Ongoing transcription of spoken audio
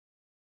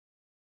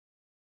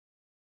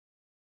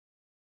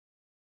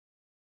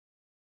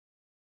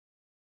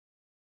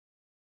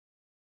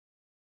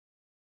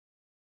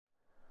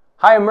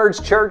Hi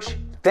Emerge Church,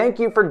 thank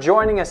you for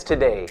joining us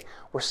today.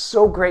 We're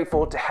so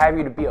grateful to have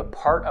you to be a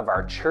part of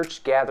our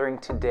church gathering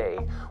today.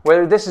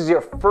 Whether this is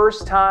your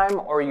first time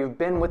or you've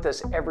been with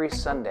us every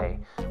Sunday,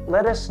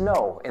 let us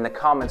know in the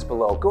comments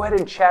below. Go ahead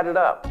and chat it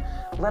up.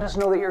 Let us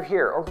know that you're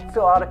here or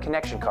fill out a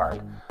connection card,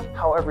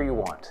 however you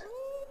want.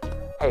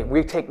 Hey,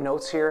 we take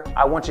notes here.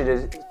 I want you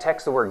to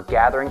text the word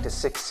gathering to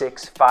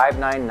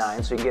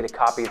 66599 so you can get a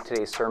copy of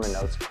today's sermon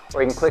notes,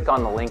 or you can click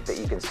on the link that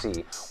you can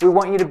see. We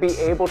want you to be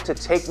able to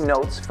take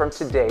notes from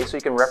today so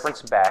you can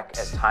reference back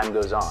as time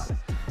goes on.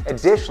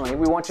 Additionally,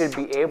 we want you to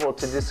be able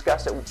to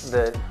discuss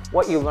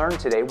what you learned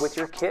today with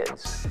your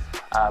kids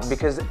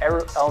because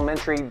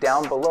elementary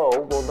down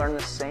below will learn the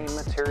same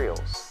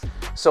materials.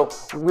 So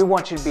we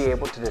want you to be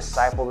able to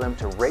disciple them,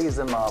 to raise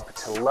them up,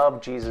 to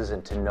love Jesus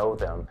and to know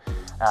them,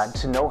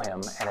 to know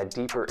Him in a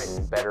deeper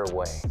and better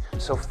way.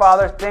 So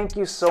Father, thank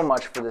you so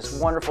much for this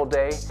wonderful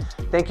day.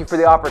 Thank you for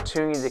the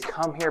opportunity to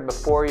come here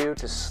before you,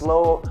 to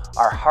slow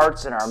our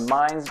hearts and our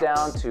minds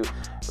down, to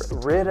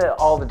rid of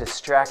all the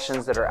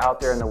distractions that are out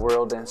there in the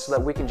world, and so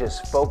that we can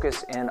just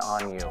focus in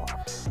on you.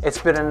 It's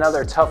been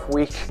another tough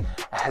week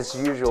as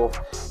usual,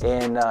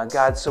 and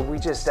God, so we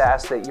just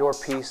ask that your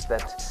peace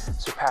that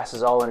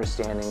surpasses all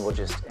understanding will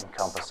just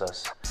encompass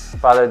us.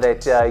 Father,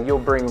 that you'll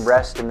bring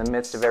rest in the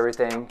midst of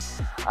everything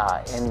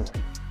in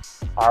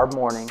our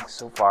morning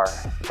so far,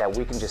 that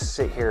we can just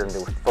sit here and to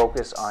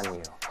focus on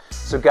you.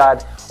 So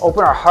God,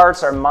 open our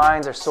hearts, our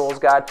minds, our souls,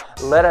 God.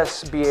 Let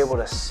us be able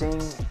to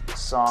sing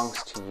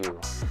songs to you.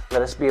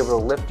 Let us be able to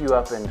lift you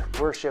up in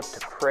worship, to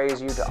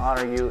praise you, to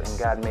honor you. And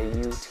God, may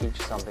you teach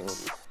something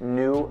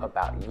new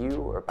about you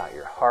or about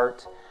your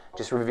heart.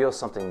 Just reveal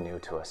something new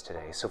to us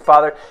today. So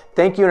Father,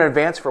 thank you in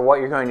advance for what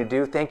you're going to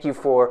do. Thank you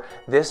for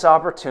this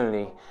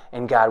opportunity.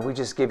 And God, we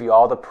just give you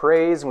all the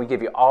praise and we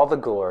give you all the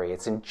glory.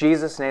 It's in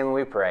Jesus' name that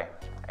we pray.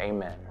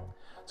 Amen.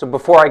 So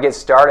before I get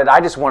started,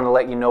 I just want to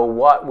let you know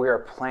what we are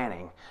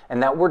planning,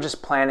 and that we're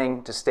just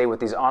planning to stay with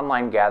these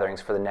online gatherings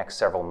for the next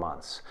several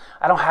months.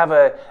 I don't have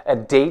a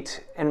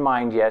date in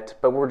mind yet,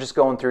 but we're just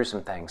going through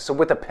some things. So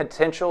with the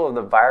potential of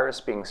the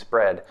virus being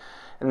spread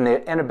and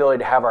the inability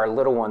to have our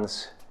little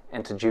ones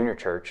into junior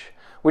church,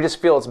 we just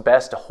feel it's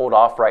best to hold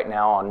off right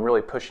now on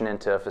really pushing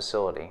into a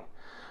facility.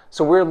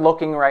 So we're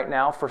looking right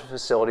now for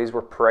facilities.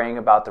 We're praying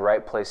about the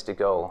right place to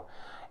go.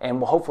 And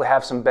we'll hopefully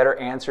have some better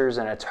answers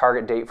and a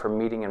target date for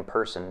meeting in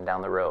person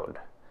down the road.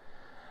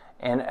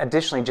 And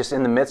additionally, just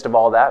in the midst of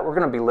all that, we're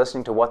going to be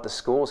listening to what the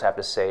schools have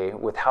to say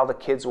with how the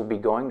kids will be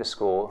going to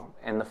school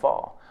in the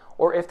fall,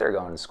 or if they're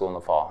going to school in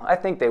the fall. I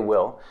think they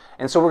will.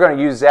 And so we're going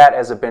to use that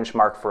as a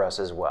benchmark for us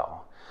as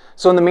well.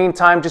 So in the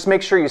meantime, just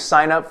make sure you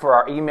sign up for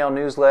our email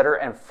newsletter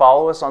and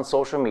follow us on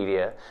social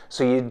media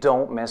so you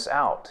don't miss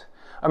out.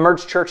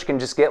 Emerge Church can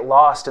just get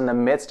lost in the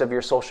midst of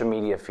your social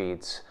media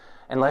feeds.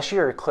 Unless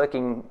you're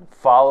clicking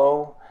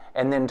follow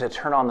and then to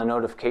turn on the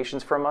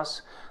notifications from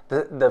us,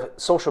 the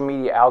social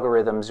media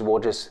algorithms will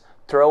just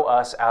throw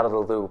us out of the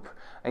loop.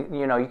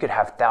 You know, you could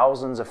have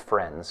thousands of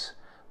friends,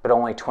 but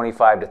only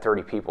 25 to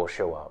 30 people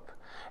show up.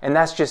 And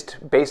that's just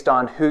based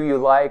on who you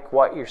like,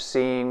 what you're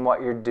seeing,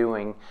 what you're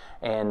doing.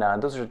 And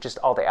those are just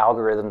all the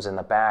algorithms in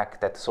the back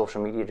that the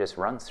social media just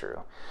runs through.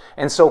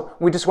 And so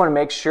we just want to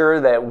make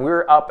sure that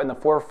we're up in the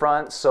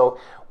forefront. So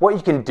what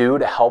you can do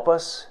to help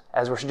us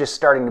as we're just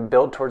starting to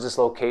build towards this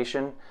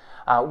location,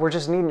 we're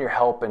just needing your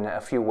help in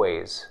a few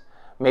ways.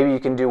 Maybe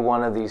you can do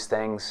one of these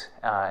things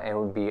and it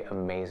would be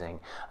amazing.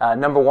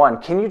 Number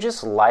one, can you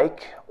just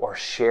like or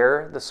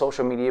share the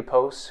social media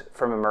posts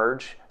from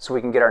Emerge so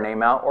we can get our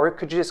name out? Or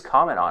could you just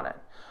comment on it?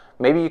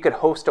 Maybe you could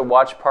host a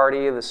watch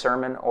party of the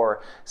sermon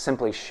or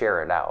simply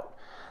share it out.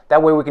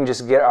 That way we can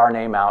just get our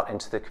name out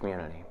into the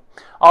community.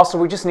 Also,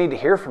 we just need to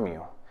hear from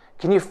you.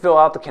 Can you fill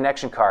out the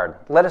connection card?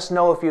 Let us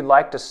know if you'd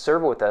like to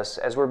serve with us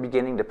as we're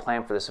beginning to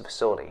plan for this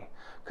facility.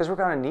 Because we're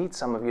going to need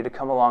some of you to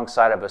come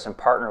alongside of us and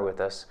partner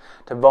with us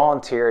to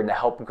volunteer and to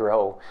help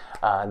grow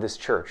this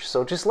church.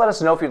 So just let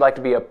us know if you'd like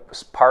to be a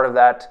part of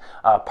that,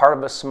 part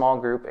of a small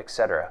group,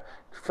 etc.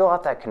 Fill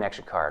out that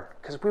connection card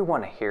because we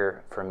want to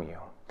hear from you.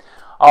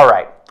 All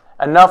right,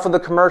 enough of the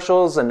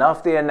commercials, enough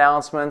of the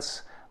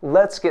announcements.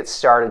 Let's get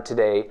started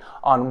today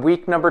on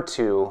week number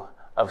 2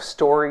 of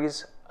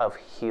Stories of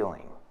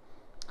Healing.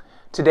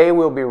 Today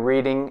we'll be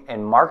reading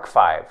in Mark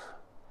 5.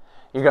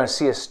 You're going to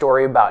see a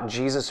story about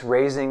Jesus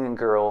raising a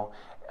girl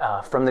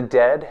from the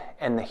dead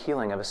and the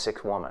healing of a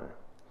sick woman.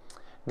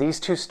 These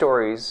two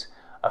stories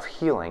of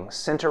healing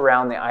center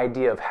around the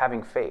idea of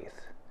having faith.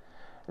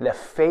 The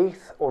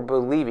faith or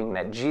believing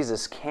that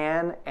Jesus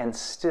can and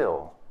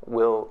still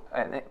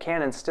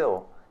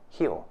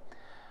heal.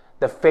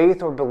 The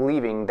faith or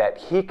believing that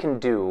He can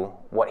do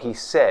what He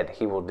said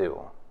He will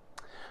do.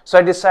 So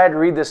I decided to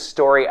read this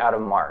story out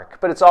of Mark,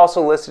 but it's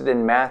also listed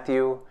in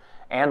Matthew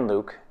and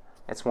Luke.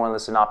 It's one of the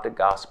synoptic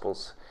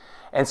gospels.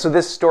 And so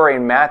this story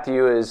in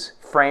Matthew is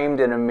framed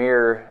in a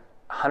mirror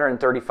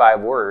 135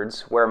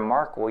 words, where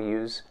Mark will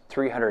use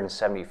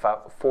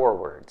 374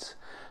 words.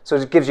 So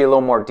it gives you a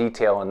little more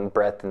detail and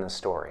breadth in the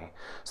story.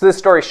 So this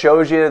story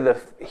shows you the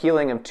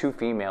healing of two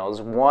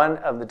females. One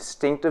of the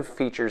distinctive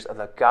features of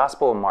the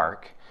Gospel of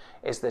Mark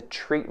is the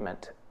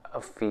treatment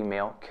of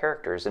female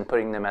characters and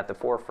putting them at the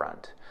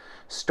forefront.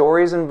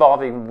 Stories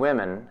involving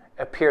women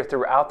appear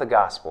throughout the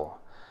Gospel,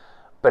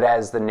 but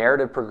as the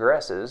narrative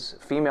progresses,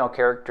 female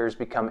characters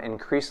become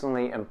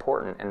increasingly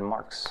important in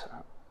Mark's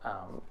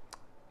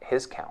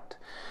his count.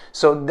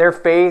 So their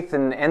faith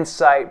and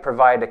insight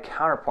provide a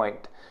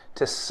counterpoint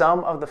to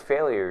some of the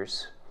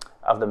failures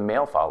of the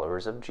male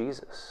followers of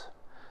Jesus.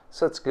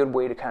 So it's a good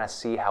way to kind of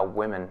see how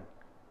women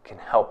can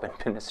help in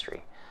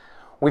ministry.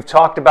 We've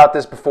talked about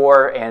this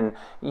before, and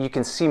you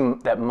can see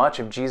that much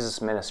of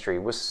Jesus' ministry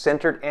was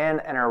centered in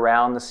and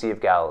around the Sea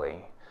of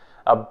Galilee,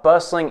 a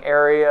bustling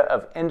area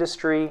of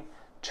industry,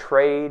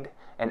 trade,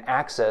 and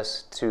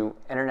access to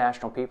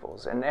international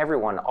peoples, and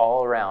everyone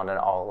all around and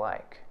all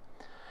alike.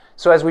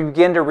 So as we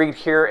begin to read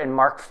here in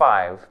Mark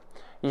 5,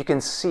 you can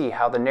see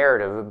how the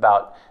narrative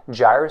about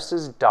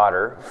Jairus'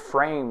 daughter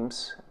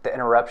frames the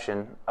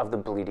interruption of the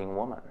bleeding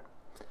woman.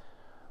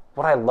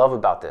 What I love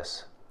about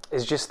this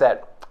is just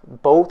that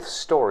both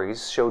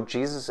stories show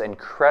Jesus'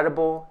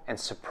 incredible and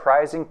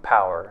surprising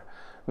power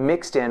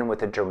mixed in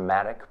with a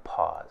dramatic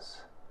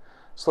pause.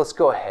 So let's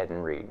go ahead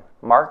and read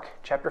Mark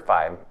chapter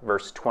 5,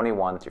 verse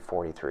 21 through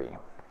 43.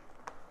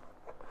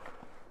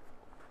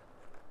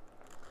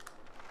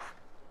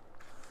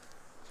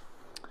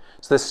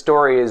 So this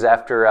story is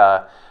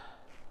after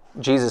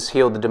Jesus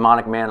healed the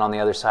demonic man on the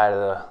other side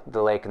of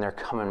the lake, and they're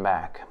coming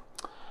back.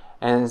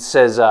 And it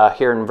says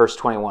here in verse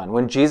 21,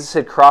 when Jesus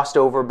had crossed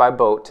over by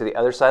boat to the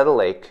other side of the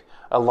lake,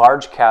 a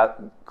large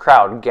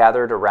crowd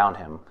gathered around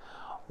him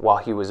while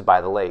he was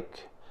by the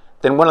lake.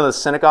 Then one of the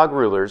synagogue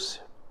rulers,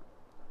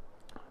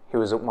 he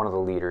was one of the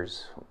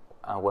leaders,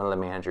 one of the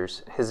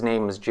managers, his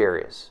name was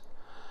Jairus,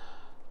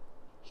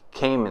 he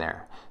came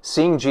there.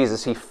 Seeing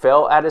Jesus, he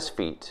fell at his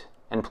feet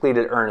and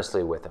pleaded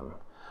earnestly with him.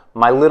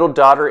 My little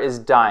daughter is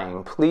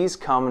dying. Please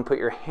come and put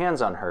your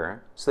hands on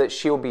her so that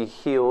she will be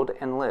healed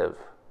and live.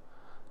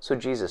 So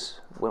Jesus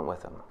went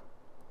with him.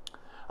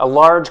 A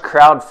large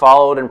crowd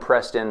followed and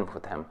pressed in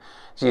with him.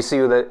 So you see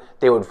that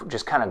they would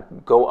just kind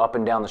of go up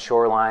and down the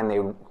shoreline. They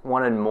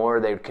wanted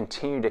more. They would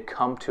continue to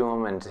come to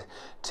him and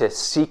to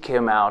seek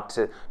him out,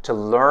 to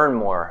learn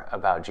more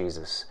about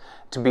Jesus,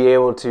 to be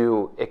able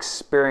to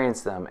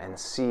experience them and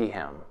see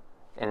him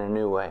in a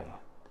new way.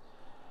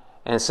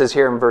 And it says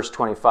here in verse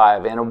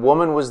 25, and a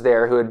woman was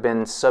there who had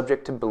been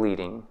subject to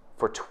bleeding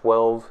for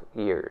 12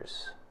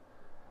 years.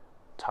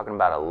 Talking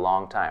about a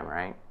long time,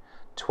 right?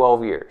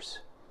 12 years.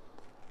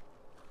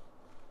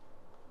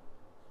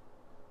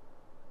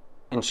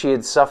 And she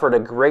had suffered a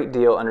great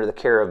deal under the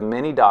care of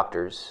many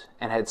doctors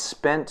and had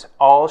spent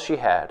all she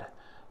had.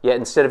 Yet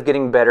instead of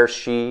getting better,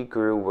 she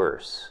grew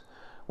worse.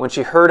 When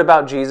she heard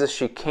about Jesus,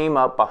 she came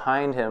up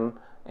behind him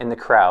in the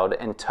crowd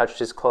and touched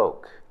his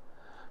cloak,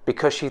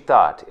 because she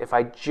thought, if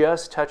I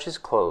just touch his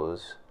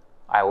clothes,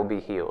 I will be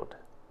healed.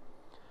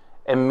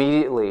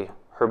 Immediately,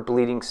 her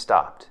bleeding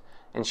stopped,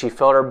 and she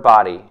felt her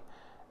body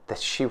that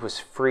she was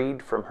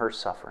freed from her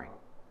suffering.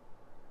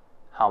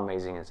 How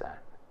amazing is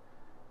that?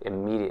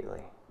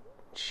 Immediately,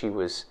 she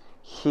was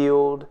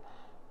healed.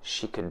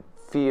 She could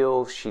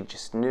feel, she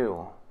just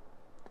knew.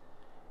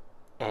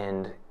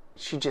 And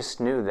she just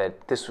knew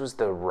that this was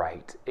the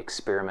right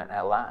experiment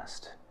at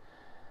last.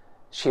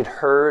 She had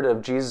heard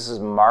of Jesus'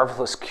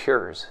 marvelous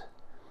cures,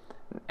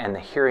 and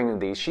the hearing of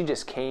these, she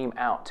just came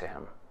out to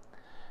him.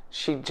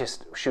 She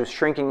was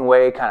shrinking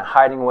away, kind of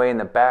hiding away in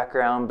the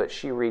background, but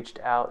she reached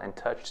out and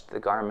touched the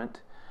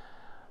garment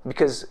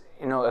because,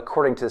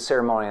 according to the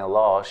ceremonial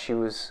law, she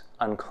was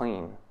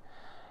unclean,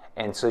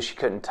 and so she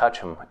couldn't touch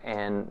him,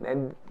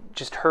 and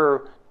just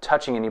her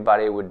touching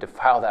anybody would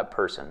defile that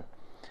person.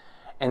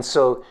 And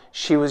so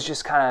she was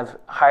just kind of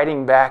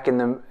hiding back in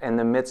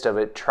the midst of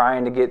it,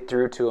 trying to get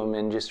through to him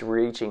and just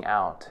reaching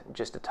out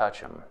just to touch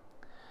him.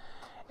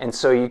 And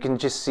so you can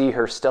just see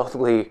her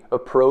stealthily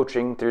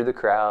approaching through the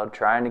crowd,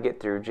 trying to get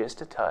through just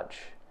to touch,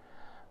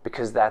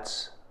 because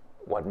that's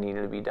what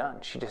needed to be done.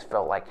 She just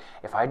felt like,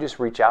 if I just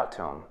reach out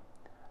to him,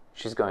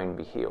 she's going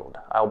to be healed.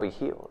 I'll be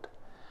healed.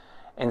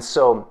 And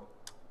so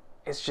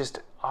it's just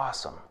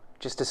awesome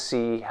just to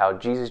see how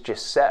Jesus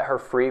just set her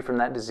free from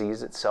that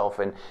disease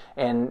itself,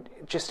 and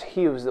just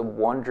he was the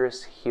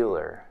wondrous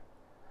healer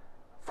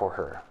for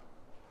her.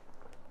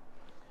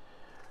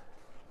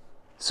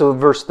 So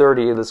verse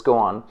 30, let's go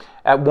on.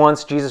 At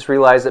once Jesus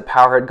realized that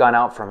power had gone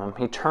out from him.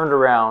 He turned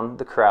around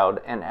the crowd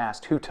and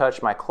asked, who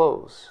touched my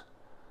clothes?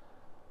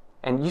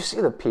 And you see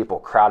the people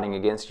crowding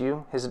against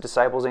you, his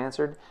disciples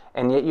answered,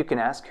 and yet you can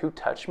ask, who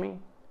touched me?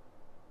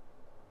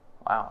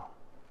 Wow.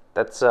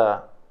 That's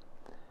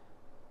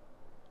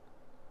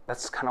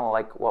kind of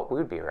like what we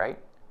would be, right?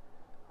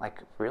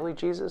 Like, really,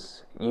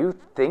 Jesus? You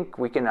think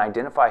we can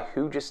identify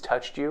who just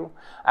touched you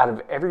out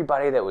of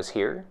everybody that was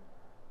here?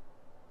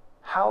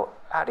 How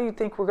do you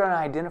think we're going to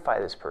identify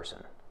this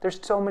person? There's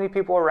so many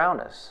people around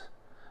us.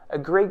 a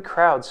great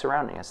crowd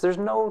surrounding us. There's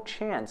no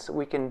chance that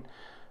we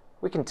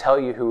can tell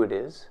you who it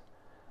is.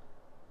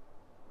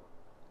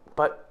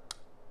 But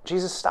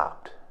Jesus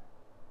stopped.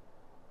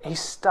 He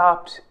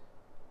stopped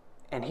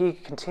and he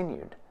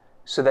continued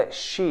so that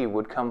she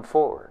would come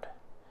forward.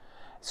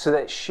 So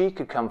that she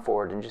could come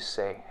forward and just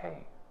say,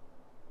 hey,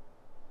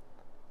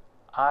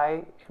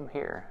 I am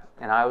here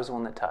and I was the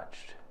one that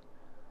touched.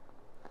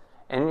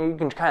 And you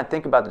can kind of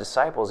think about the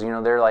disciples.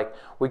 They're like,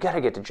 we got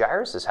to get to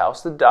Jairus'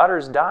 house. The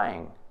daughter's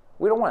dying.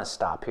 We don't want to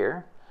stop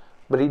here.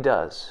 But he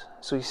does.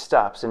 So he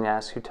stops and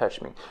asks, who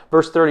touched me?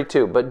 Verse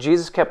 32, but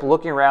Jesus kept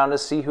looking around to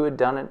see who had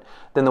done it.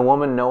 Then the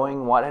woman,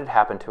 knowing what had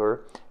happened to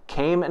her,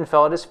 came and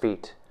fell at his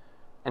feet,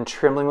 and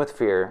trembling with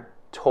fear,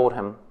 told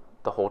him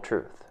the whole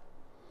truth.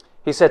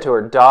 He said to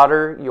her,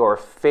 daughter, your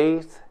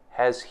faith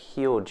has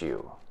healed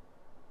you.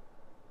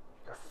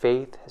 Your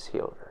faith has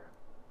healed her.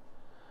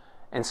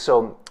 And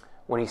so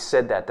when he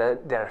said that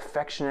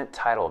affectionate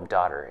title of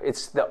daughter,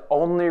 it's the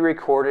only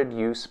recorded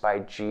use by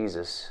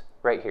Jesus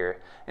right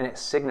here, and it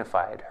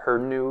signified her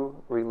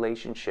new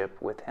relationship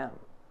with him.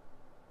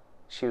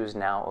 She was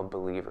now a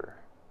believer,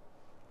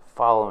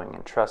 following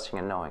and trusting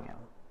and knowing him.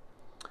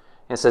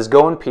 And it says,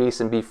 go in peace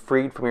and be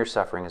freed from your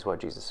suffering, is what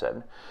Jesus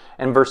said.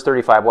 And verse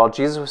 35, while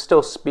Jesus was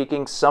still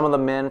speaking, some of the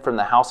men from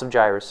the house of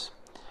Jairus,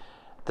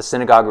 the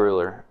synagogue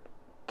ruler,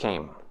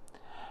 came.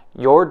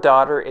 Your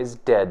daughter is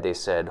dead, they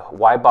said.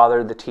 Why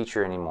bother the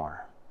teacher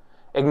anymore?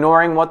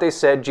 Ignoring what they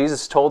said,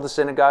 Jesus told the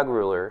synagogue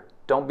ruler,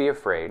 don't be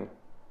afraid,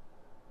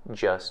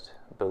 just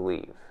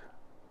believe.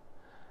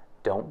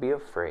 Don't be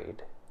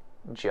afraid,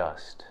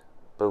 just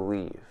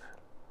believe.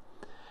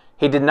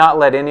 He did not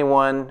let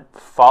anyone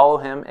follow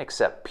him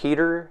except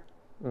Peter,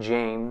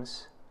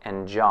 James,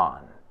 and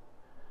John,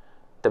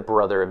 the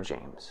brother of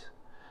James.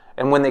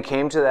 And when they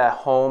came to the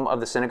home of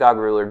the synagogue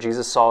ruler,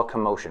 Jesus saw a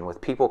commotion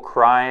with people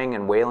crying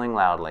and wailing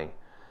loudly.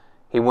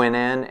 He went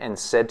in and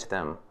said to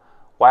them,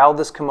 why all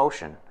this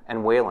commotion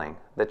and wailing?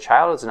 The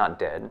child is not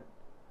dead,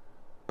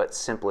 but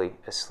simply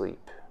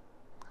asleep.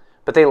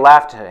 But they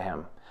laughed at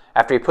him.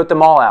 After he put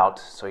them all out,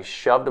 so he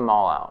shoved them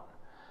all out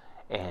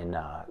and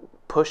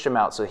pushed him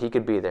out so he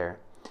could be there.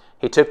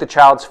 He took the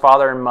child's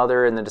father and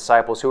mother and the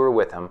disciples who were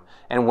with him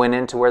and went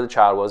into where the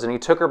child was. And he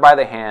took her by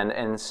the hand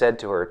and said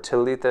to her,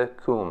 Talitha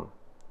cum,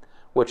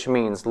 which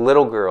means,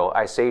 little girl,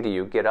 I say to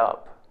you, get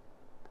up.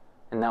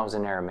 And that was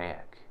in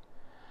Aramaic.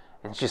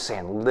 And it's just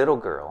saying, little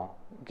girl,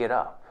 get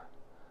up.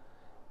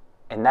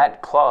 And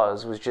that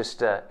clause was just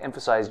to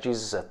emphasize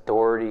Jesus'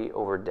 authority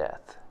over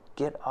death.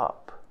 Get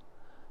up,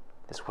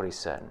 is what he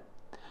said.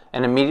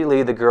 And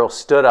immediately the girl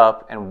stood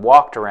up and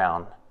walked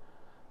around.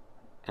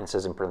 And it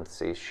says in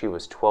parentheses, she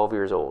was 12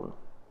 years old.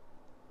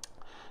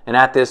 And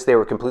at this, they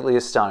were completely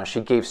astonished.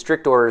 She gave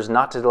strict orders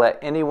not to let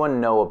anyone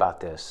know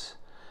about this,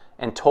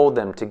 and told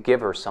them to give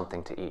her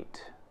something to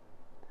eat.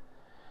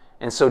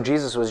 And so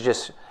Jesus was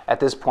just, at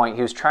this point,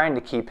 he was trying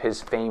to keep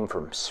his fame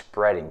from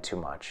spreading too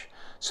much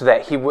so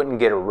that he wouldn't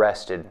get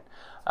arrested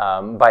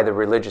by the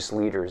religious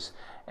leaders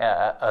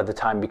of the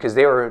time, because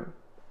they were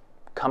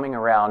coming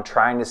around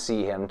trying to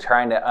see him,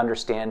 trying to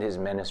understand his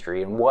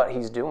ministry and what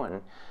he's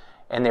doing.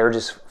 And they were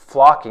just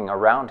flocking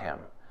around him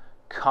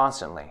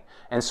constantly.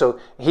 And so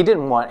he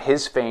didn't want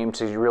his fame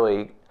to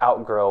really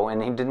outgrow,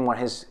 and he didn't want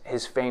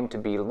his fame to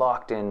be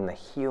locked in the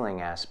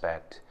healing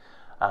aspect,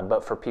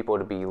 but for people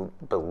to be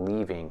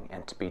believing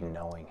and to be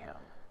knowing him.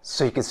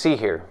 So you can see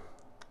here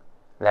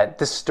that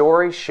this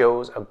story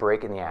shows a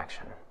break in the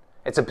action.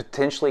 It's a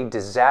potentially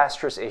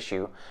disastrous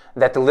issue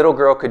that the little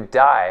girl could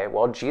die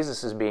while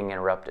Jesus is being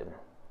interrupted.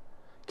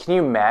 Can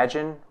you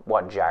imagine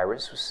what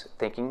Jairus was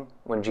thinking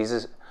when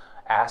Jesus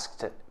asked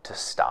to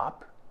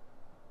stop?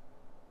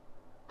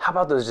 How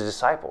about those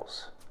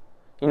disciples?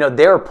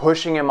 They were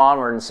pushing him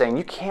onward and saying,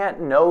 you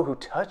can't know who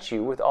touched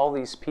you with all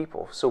these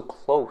people so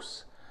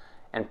close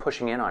and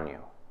pushing in on you.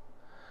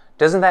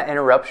 Doesn't that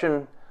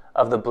interruption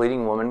of the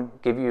bleeding woman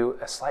give you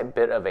a slight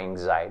bit of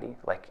anxiety?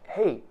 Like,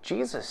 hey,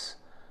 Jesus,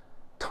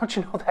 don't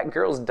you know that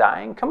girl's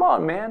dying? Come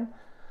on, man.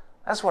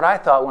 That's what I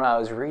thought when I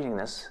was reading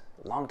this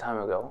a long time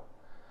ago.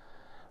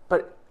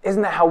 But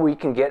isn't that how we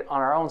can get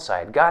on our own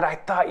side? God, I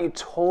thought you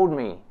told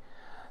me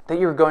that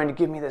you were going to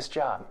give me this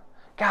job.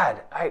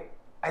 God, I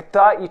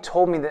thought you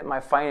told me that my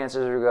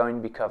finances are going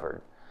to be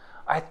covered.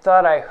 I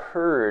thought I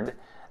heard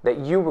that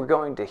you were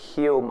going to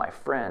heal my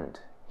friend,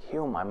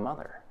 heal my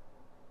mother.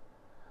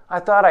 I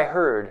thought I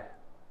heard.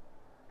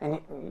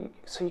 And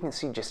so you can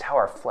see just how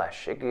our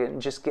flesh, it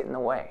can just get in the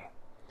way.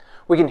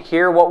 We can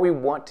hear what we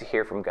want to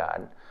hear from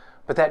God,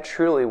 but that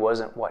truly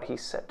wasn't what he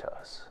said to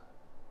us.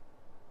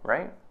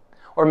 Right?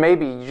 Or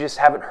maybe you just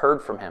haven't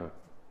heard from him.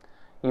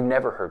 You've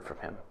never heard from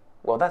him.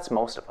 Well, that's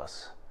most of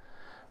us.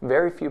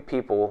 Very few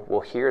people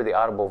will hear the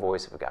audible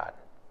voice of God.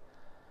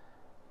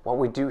 What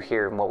we do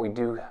hear and what we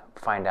do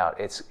find out,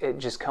 it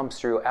just comes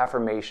through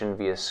affirmation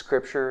via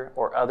scripture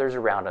or others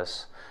around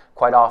us,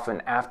 quite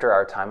often after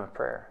our time of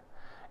prayer.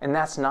 And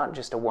that's not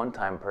just a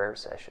one-time prayer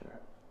session.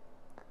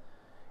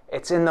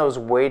 It's in those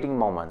waiting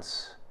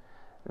moments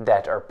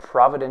that are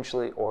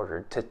providentially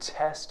ordered to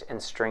test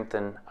and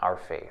strengthen our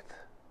faith.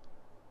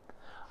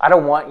 I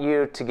don't want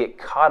you to get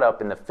caught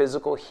up in the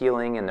physical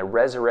healing and the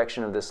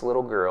resurrection of this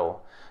little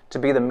girl to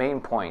be the main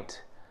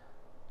point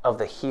of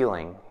the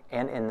healing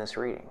and in this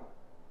reading.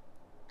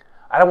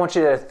 I don't want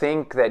you to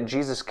think that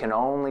Jesus can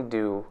only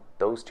do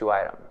those two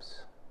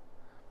items,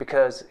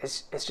 because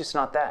it's just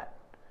not that.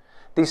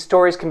 These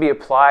stories can be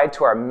applied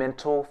to our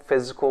mental,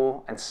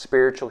 physical, and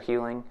spiritual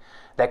healing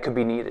that could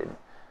be needed.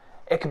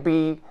 It could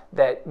be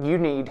that you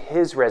need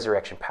His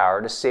resurrection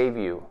power to save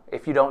you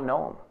if you don't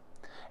know Him.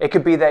 It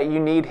could be that you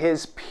need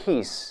His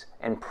peace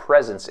and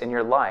presence in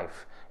your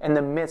life in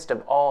the midst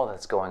of all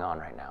that's going on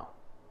right now.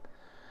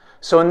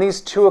 So in these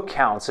two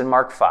accounts in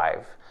Mark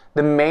 5,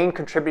 the main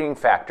contributing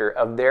factor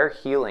of their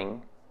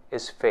healing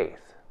is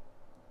faith.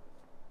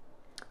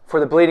 For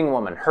the bleeding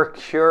woman, her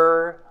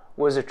cure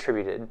was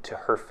attributed to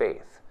her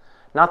faith,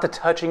 not the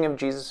touching of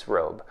Jesus'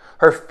 robe.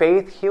 Her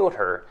faith healed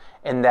her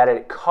in that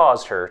it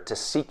caused her to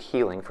seek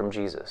healing from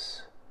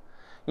Jesus.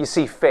 You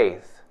see,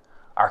 faith,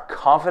 our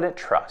confident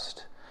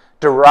trust,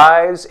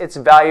 derives its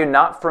value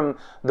not from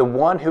the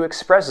one who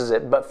expresses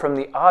it, but from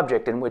the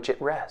object in which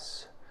it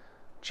rests,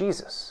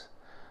 Jesus.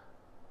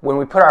 When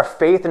we put our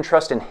faith and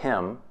trust in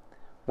Him,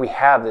 we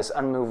have this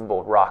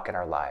unmovable rock in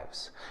our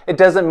lives. It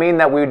doesn't mean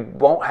that we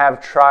won't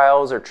have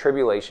trials or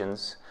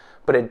tribulations,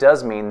 but it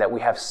does mean that we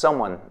have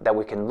someone that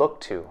we can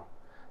look to,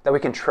 that we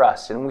can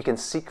trust, and we can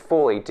seek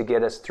fully to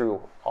get us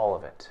through all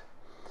of it.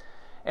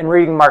 In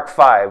reading Mark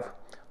 5,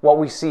 what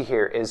we see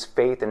here is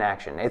faith in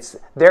action. It's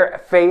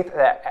their faith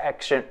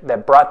action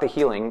that brought the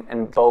healing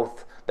in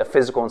both the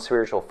physical and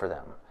spiritual for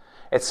them.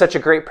 It's such a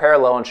great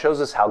parallel and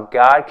shows us how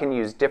God can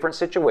use different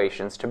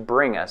situations to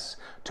bring us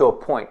to a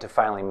point to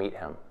finally meet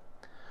Him.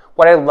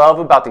 What I love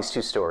about these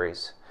two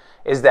stories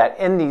is that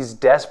in these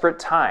desperate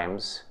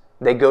times,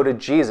 they go to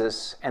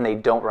Jesus and they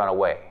don't run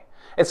away.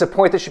 It's a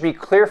point that should be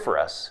clear for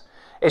us.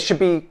 It should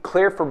be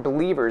clear for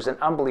believers and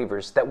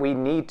unbelievers that we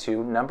need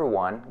to, number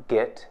one,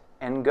 get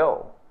and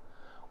go.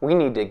 We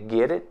need to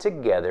get it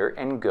together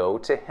and go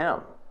to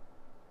Him.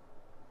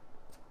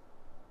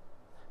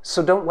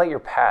 So don't let your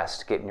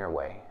past get in your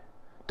way.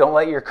 Don't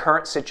let your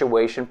current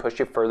situation push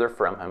you further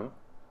from Him.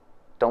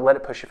 Don't let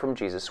it push you from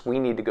Jesus. We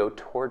need to go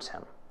towards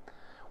Him.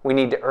 We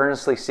need to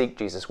earnestly seek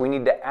Jesus. We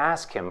need to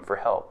ask Him for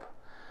help.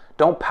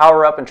 Don't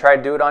power up and try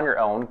to do it on your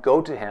own. Go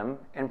to Him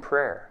in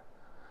prayer.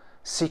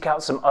 Seek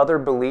out some other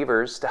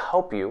believers to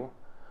help you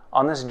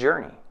on this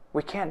journey.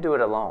 We can't do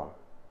it alone.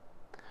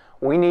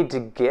 We need to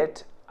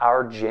get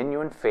our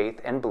genuine faith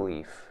and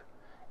belief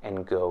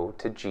and go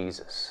to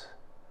Jesus.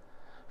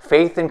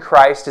 Faith in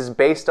Christ is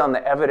based on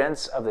the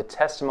evidence of the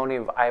testimony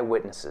of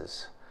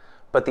eyewitnesses,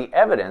 but the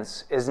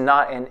evidence is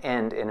not an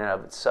end in and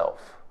of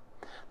itself.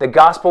 The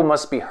gospel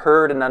must be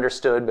heard and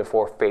understood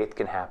before faith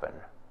can happen.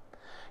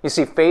 You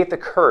see, faith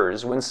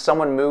occurs when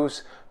someone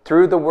moves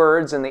through the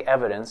words and the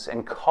evidence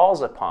and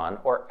calls upon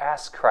or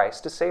asks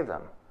Christ to save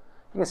them.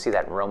 You can see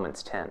that in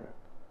Romans 10.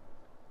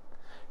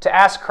 To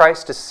ask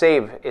Christ to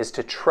save is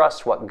to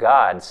trust what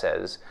God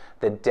says,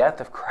 the death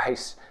of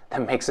Christ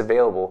that makes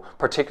available,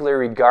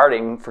 particularly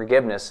regarding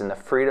forgiveness and the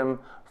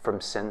freedom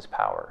from sin's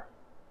power.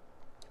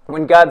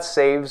 When God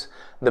saves,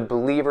 the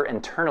believer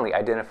internally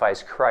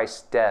identifies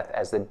Christ's death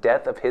as the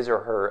death of his or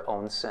her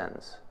own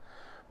sins,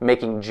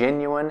 making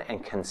genuine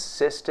and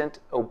consistent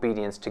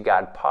obedience to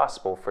God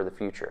possible for the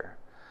future.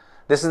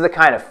 This is the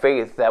kind of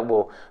faith that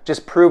will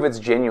just prove its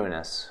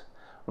genuineness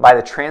by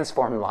the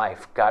transformed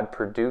life God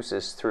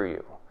produces through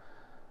you.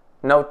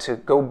 Note to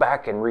go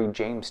back and read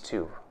James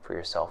 2 for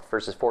yourself,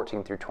 verses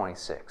 14 through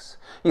 26.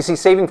 You see,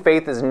 saving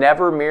faith is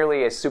never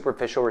merely a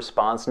superficial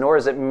response, nor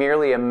is it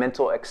merely a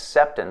mental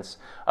acceptance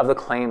of the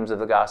claims of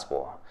the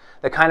gospel.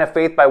 The kind of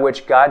faith by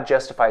which God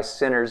justifies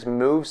sinners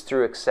moves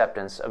through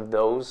acceptance of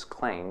those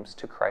claims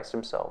to Christ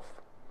Himself.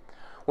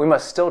 We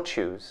must still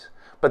choose,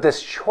 but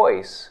this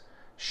choice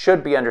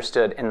should be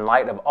understood in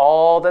light of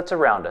all that's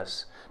around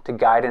us to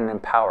guide and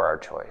empower our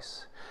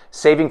choice.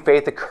 Saving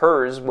faith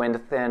occurs when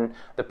within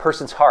the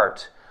person's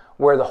heart,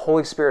 where the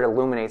Holy Spirit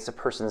illuminates the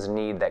person's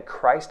need that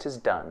Christ has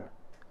done,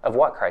 of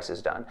what Christ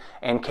has done,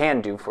 and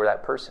can do for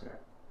that person.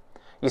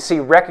 You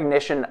see,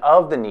 recognition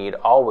of the need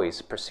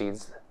always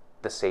precedes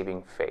the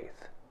saving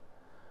faith.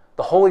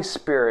 The Holy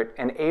Spirit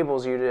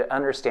enables you to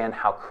understand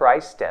how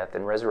Christ's death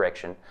and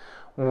resurrection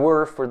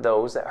were for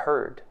those that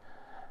heard.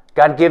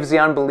 God gives the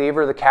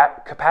unbeliever the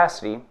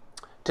capacity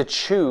to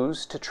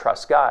choose to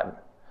trust God.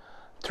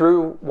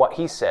 Through what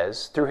He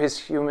says, through His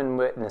human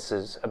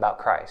witnesses about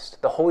Christ,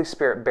 the Holy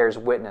Spirit bears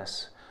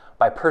witness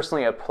by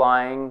personally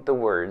applying the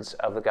words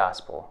of the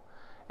gospel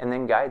and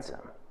then guides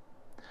them.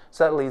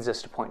 So that leads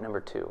us to point number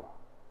 2.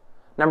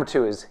 Number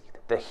 2 is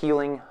the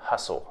healing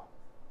hustle.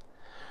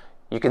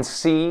 You can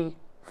see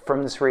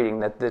from this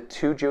reading that the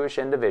two Jewish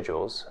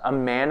individuals, a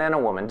man and a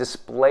woman,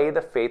 display the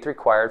faith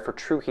required for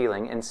true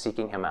healing in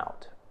seeking Him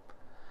out.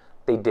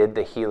 They did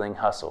the healing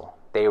hustle.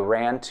 They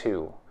ran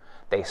to.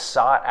 They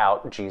sought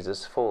out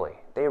Jesus fully.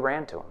 They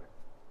ran to Him.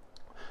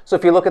 So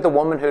if you look at the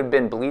woman who had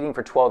been bleeding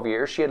for 12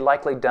 years, she had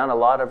likely done a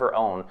lot of her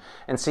own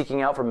in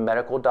seeking out from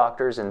medical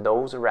doctors and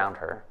those around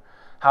her.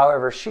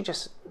 However, she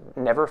just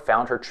never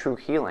found her true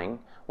healing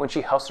when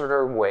she hustled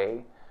her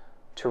way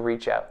to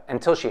reach out,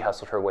 until she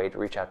hustled her way to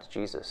reach out to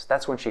Jesus.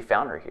 That's when she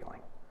found her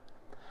healing.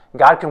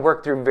 God can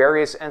work through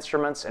various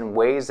instruments and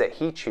ways that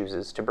he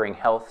chooses to bring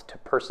health to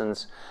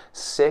persons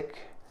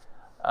sick,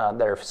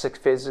 that are sick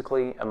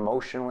physically,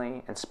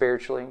 emotionally, and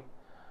spiritually.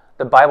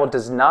 The Bible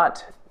does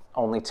not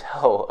only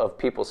tell of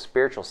people's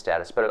spiritual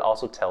status, but it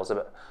also tells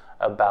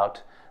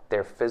about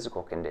their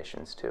physical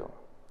conditions too.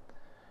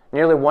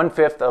 Nearly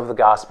 1/5 of the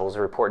Gospels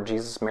report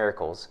Jesus'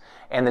 miracles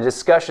and the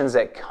discussions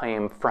that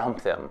came from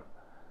them.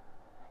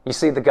 You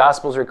see, the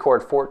Gospels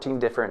record 14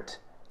 different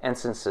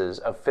instances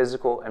of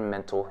physical and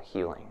mental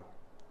healing.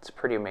 It's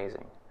pretty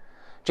amazing.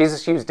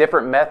 Jesus used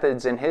different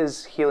methods in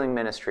his healing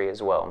ministry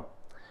as well.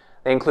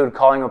 They include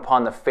calling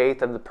upon the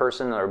faith of the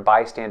person or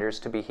bystanders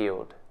to be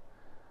healed.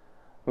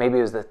 Maybe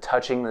it was the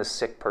touching the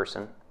sick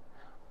person,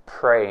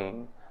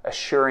 praying,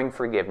 assuring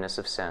forgiveness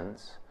of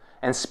sins,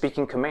 and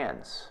speaking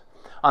commands.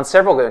 On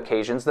several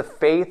occasions, the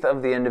faith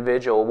of the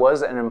individual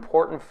was an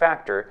important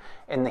factor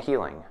in the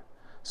healing.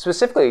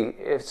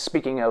 Specifically,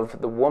 speaking of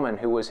the woman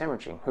who was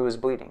hemorrhaging, who was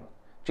bleeding.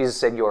 Jesus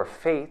said, "Your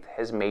faith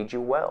has made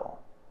you well."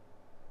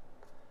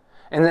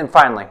 And then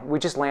finally, we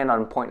just land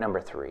on point number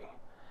 3.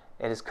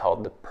 It is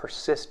called the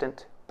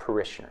persistent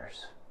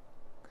parishioners.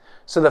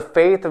 So the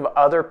faith of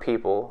other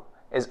people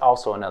is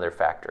also another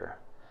factor.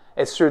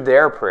 It's through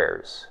their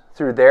prayers,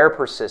 through their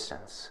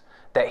persistence,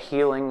 that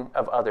healing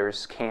of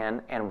others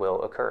can and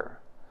will occur.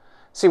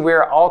 See, we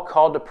are all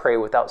called to pray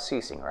without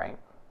ceasing, right?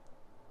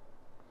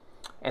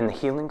 In the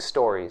healing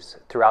stories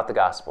throughout the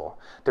gospel,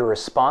 the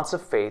response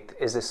of faith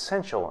is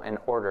essential in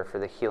order for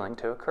the healing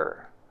to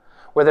occur.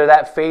 Whether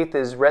that faith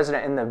is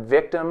resident in the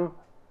victim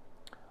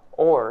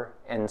or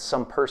in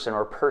some person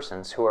or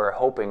persons who are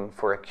hoping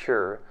for a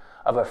cure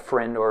of a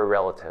friend or a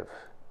relative.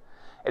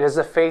 It is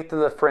the faith of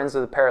the friends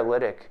of the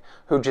paralytic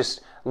who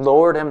just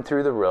lowered him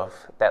through the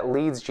roof that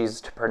leads Jesus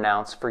to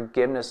pronounce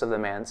forgiveness of the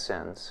man's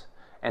sins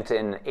and to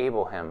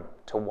enable him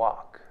to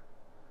walk.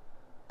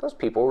 Those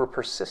people were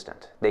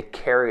persistent. They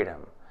carried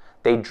him.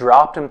 They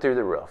dropped him through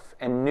the roof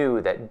and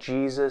knew that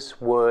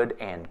Jesus would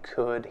and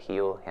could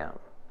heal him.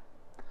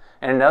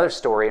 In another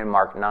story in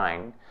Mark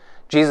 9,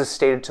 Jesus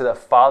stated to the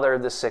father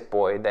of the sick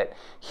boy that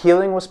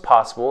healing was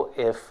possible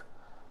if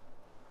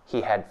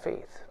he had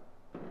faith,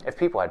 if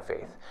people had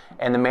faith.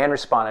 And the man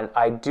responded,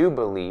 "I do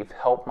believe,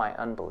 help my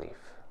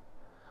unbelief."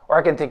 Or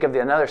I can think of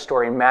another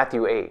story in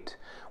Matthew 8,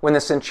 when the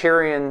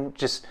centurion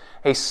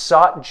he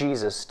sought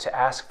Jesus to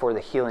ask for the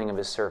healing of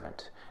his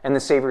servant. And the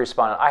Savior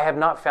responded, "I have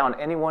not found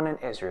anyone in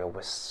Israel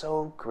with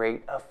so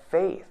great a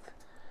faith."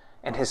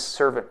 And his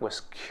servant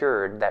was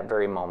cured that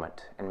very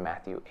moment in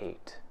Matthew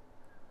 8.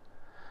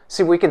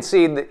 See, we can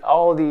see that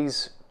all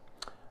these,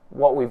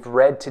 what we've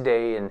read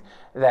today, and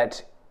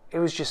that it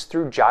was just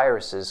through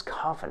Jairus'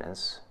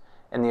 confidence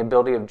in the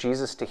ability of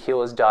Jesus to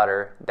heal his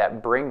daughter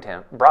that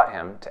brought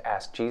him to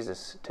ask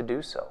Jesus to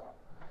do so.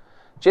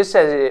 Just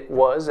as it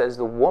was as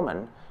the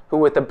woman who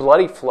with a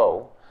bloody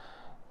flow,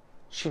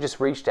 she just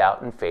reached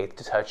out in faith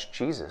to touch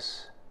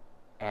Jesus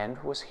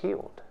and was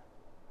healed.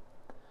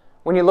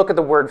 When you look at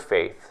the word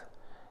faith,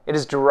 it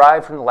is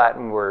derived from the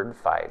Latin word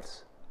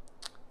fides.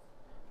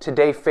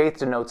 Today, faith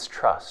denotes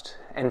trust,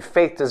 and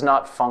faith does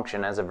not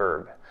function as a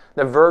verb.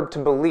 The verb to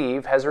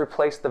believe has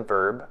replaced the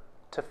verb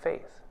to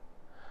faith.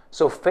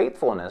 So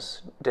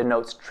faithfulness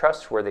denotes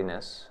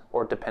trustworthiness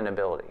or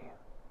dependability.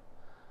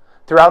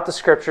 Throughout the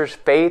scriptures,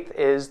 faith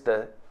is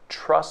the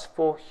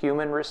trustful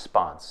human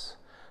response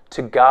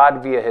to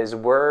God via his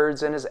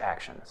words and his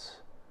actions.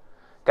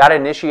 God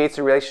initiates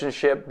a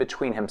relationship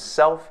between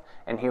himself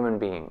and human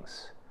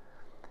beings.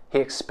 He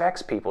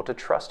expects people to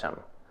trust him.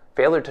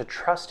 Failure to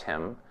trust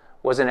him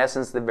was in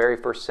essence the very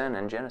first sin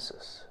in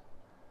Genesis.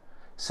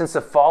 Since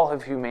the fall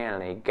of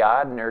humanity,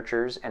 God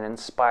nurtures and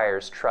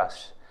inspires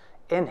trust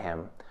in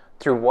him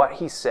through what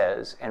he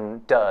says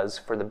and does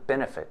for the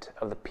benefit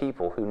of the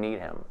people who need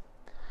him.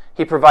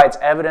 He provides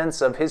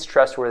evidence of his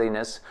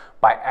trustworthiness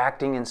by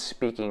acting and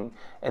speaking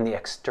in the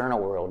external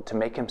world to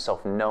make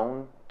himself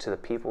known to the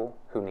people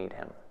who need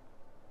him.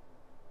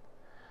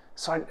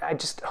 So I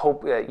just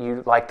hope that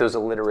you like those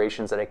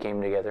alliterations that I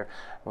came together.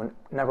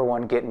 Number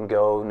 1, get and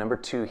go. Number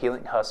 2,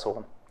 healing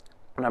hustle.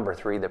 Number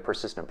 3, the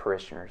persistent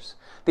parishioners.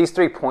 These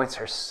 3 points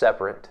are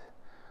separate,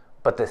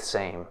 but the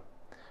same.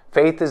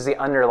 Faith is the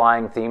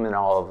underlying theme in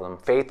all of them.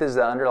 Faith is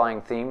the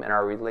underlying theme in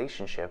our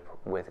relationship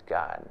with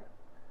God.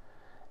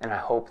 And I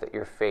hope that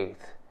your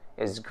faith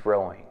is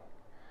growing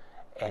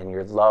and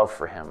your love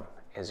for him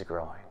is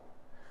growing.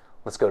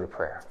 Let's go to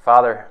prayer.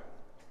 Father,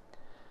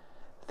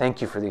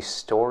 thank you for these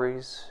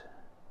stories.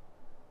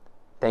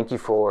 Thank you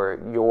for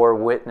your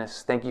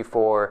witness. Thank you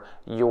for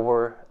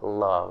your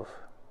love.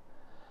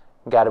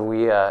 God,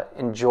 we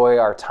enjoy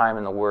our time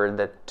in the Word,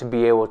 that to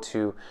be able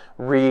to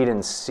read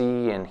and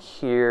see and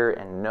hear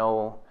and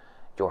know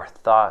your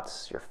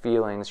thoughts, your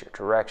feelings, your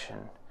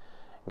direction.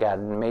 God,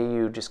 may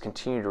you just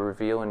continue to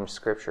reveal in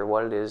Scripture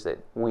what it is that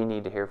we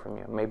need to hear from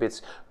you. Maybe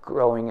it's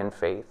growing in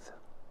faith.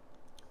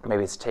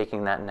 Maybe it's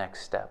taking that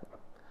next step.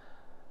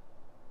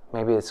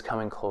 Maybe it's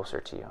coming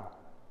closer to you.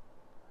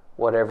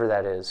 Whatever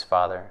that is,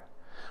 Father,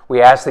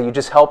 We ask that you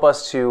just help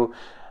us to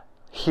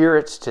hear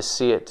it, to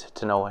see it,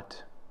 to know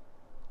it.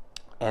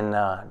 And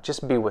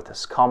just be with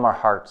us. Calm our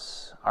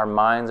hearts, our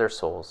minds, our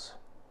souls.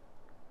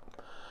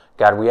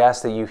 God, we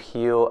ask that you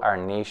heal our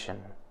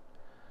nation.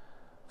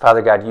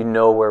 Father God, you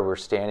know where we're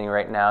standing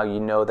right now. You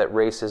know that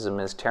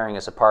racism is tearing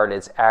us apart.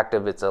 It's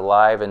active, it's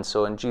alive. And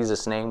so in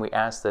Jesus' name, we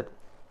ask that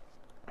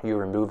you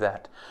remove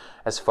that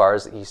as far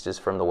as the east is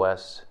from the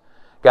west.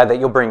 God, that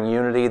you'll bring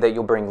unity, that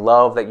you'll bring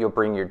love, that you'll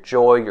bring your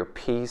joy, your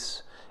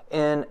peace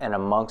in and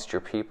amongst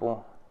your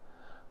people.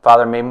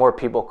 Father, may more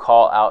people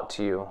call out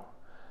to you.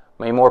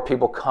 May more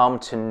people come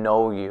to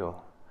know you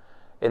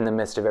in the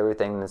midst of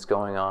everything that's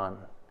going on.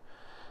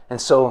 And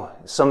so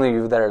some of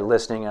you that are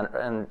listening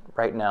and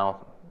right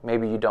now,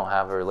 maybe you don't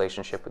have a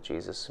relationship with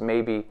Jesus.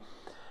 Maybe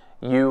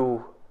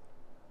you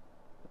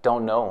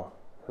don't know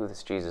who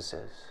this Jesus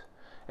is.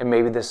 And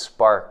maybe this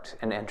sparked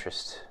an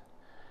interest.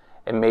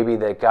 And maybe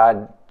that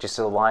God just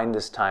aligned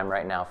this time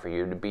right now for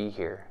you to be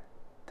here,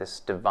 this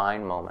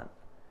divine moment.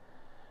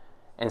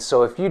 And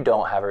so if you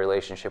don't have a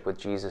relationship with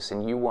Jesus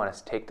and you want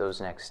to take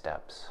those next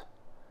steps,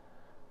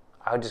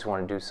 I just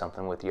want to do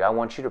something with you. I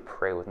want you to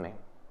pray with me.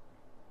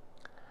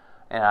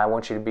 And I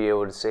want you to be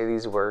able to say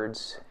these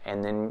words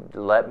and then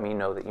let me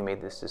know that you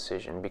made this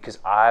decision, because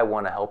I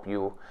want to help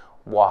you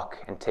walk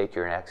and take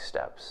your next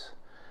steps.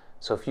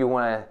 So if you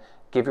want to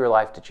give your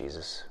life to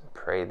Jesus,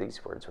 pray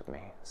these words with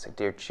me. Say,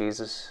 "Dear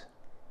Jesus,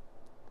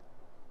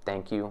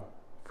 thank you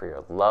for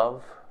your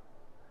love.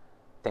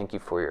 Thank you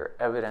for your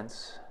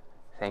evidence.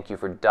 Thank you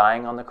for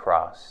dying on the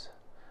cross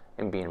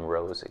and being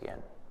rose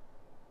again.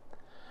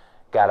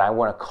 God, I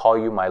want to call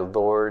you my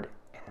Lord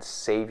and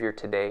Savior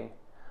today.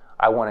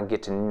 I want to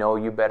get to know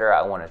you better.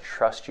 I want to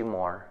trust you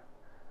more.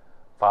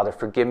 Father,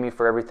 forgive me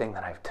for everything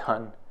that I've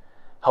done.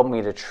 Help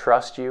me to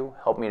trust you.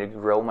 Help me to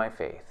grow my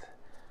faith.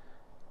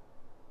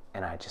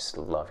 And I just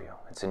love you."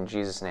 It's in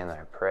Jesus' name that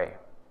I pray.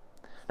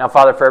 Now,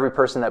 Father, for every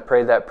person that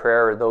prayed that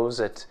prayer, or those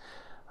that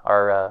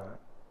are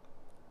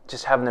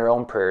just having their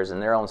own prayers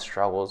and their own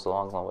struggles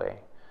along the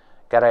way,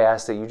 God, I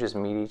ask that you just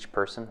meet each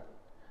person,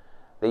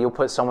 that you'll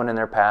put someone in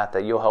their path,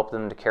 that you'll help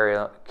them to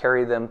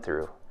carry them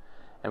through.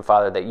 And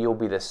Father, that you'll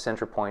be the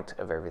center point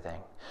of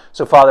everything.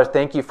 So Father,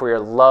 thank you for your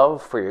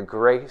love, for your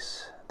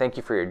grace. Thank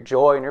you for your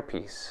joy and your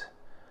peace.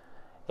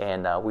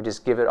 And we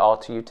just give it all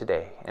to you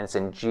today. And it's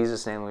in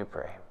Jesus' name we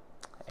pray.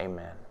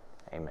 Amen.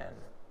 Amen.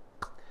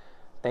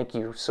 Thank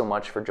you so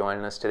much for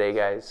joining us today,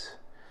 guys.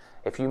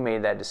 If you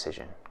made that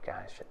decision,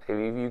 guys, if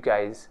you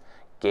guys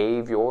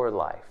gave your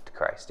life to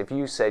Christ, if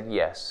you said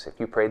yes, if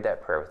you prayed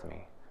that prayer with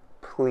me,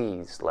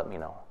 please let me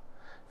know.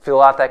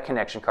 Fill out that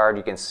connection card.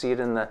 You can see it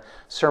in the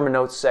sermon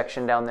notes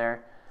section down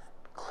there.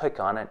 Click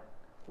on it.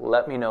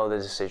 Let me know the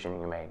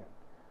decision you made.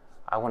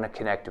 I want to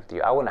connect with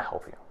you. I want to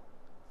help you.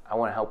 I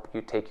want to help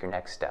you take your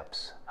next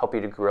steps, help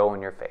you to grow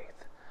in your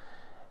faith.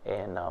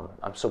 And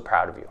I'm so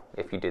proud of you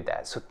if you did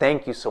that. So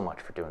thank you so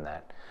much for doing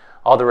that.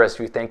 All the rest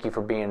of you, thank you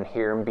for being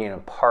here and being a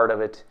part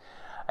of it.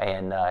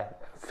 And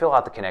fill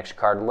out the connection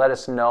card. Let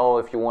us know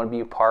if you want to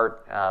be a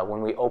part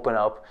when we open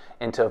up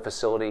into a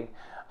facility.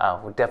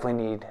 We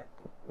definitely need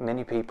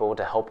many people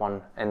to help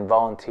on and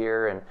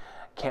volunteer, and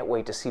can't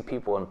wait to see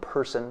people in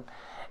person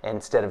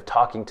instead of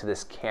talking to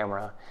this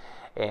camera.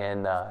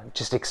 And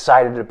just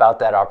excited about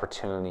that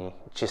opportunity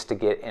just to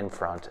get in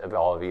front of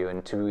all of you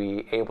and to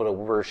be able to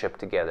worship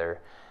together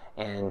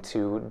and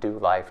to do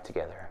life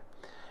together.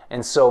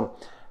 And so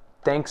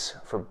thanks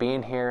for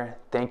being here.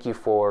 Thank you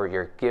for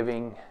your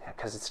giving,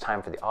 because it's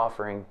time for the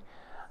offering.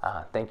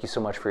 Thank you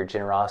so much for your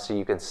generosity.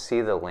 You can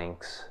see the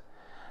links.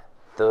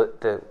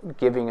 The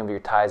giving of your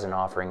tithes and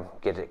offering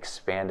get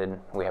expanded.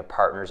 We have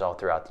partners all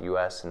throughout the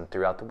U.S. and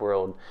throughout the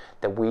world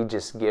that we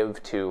just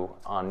give to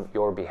on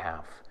your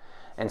behalf.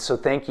 And so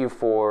thank you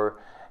for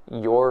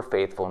your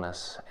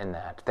faithfulness in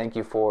that. Thank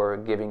you for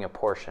giving a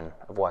portion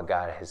of what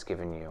God has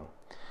given you.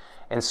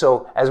 And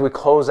so as we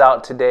close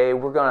out today,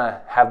 we're going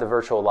to have the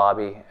virtual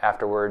lobby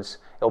afterwards.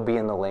 It'll be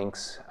in the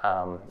links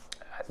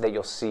that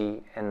you'll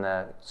see in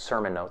the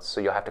sermon notes. So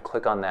you'll have to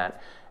click on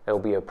that. It'll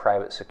be a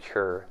private,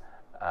 secure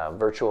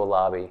virtual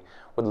lobby.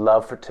 Would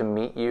love to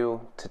meet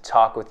you, to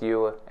talk with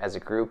you as a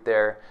group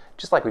there,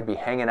 just like we'd be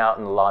hanging out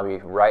in the lobby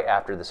right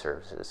after the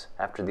services,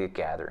 after the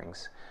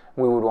gatherings.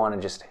 We would want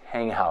to just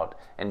hang out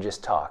and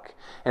just talk.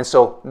 And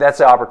so that's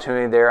the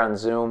opportunity there on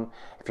Zoom.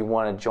 If you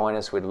want to join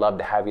us, we'd love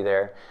to have you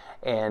there.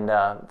 And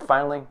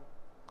finally,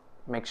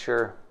 make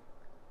sure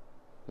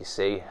you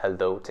say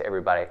hello to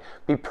everybody.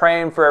 Be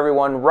praying for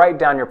everyone. Write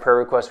down your prayer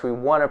requests. We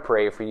want to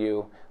pray for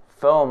you.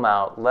 Fill them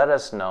out. Let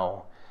us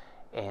know.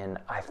 And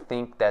I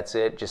think that's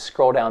it. Just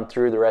scroll down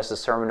through the rest of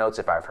the sermon notes.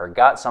 If I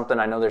forgot something,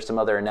 I know there's some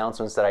other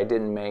announcements that I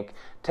didn't make.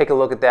 Take a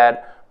look at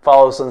that.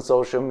 Follow us on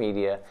social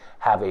media.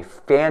 Have a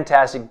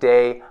fantastic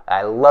day.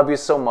 I love you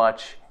so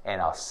much,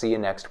 and I'll see you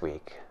next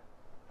week.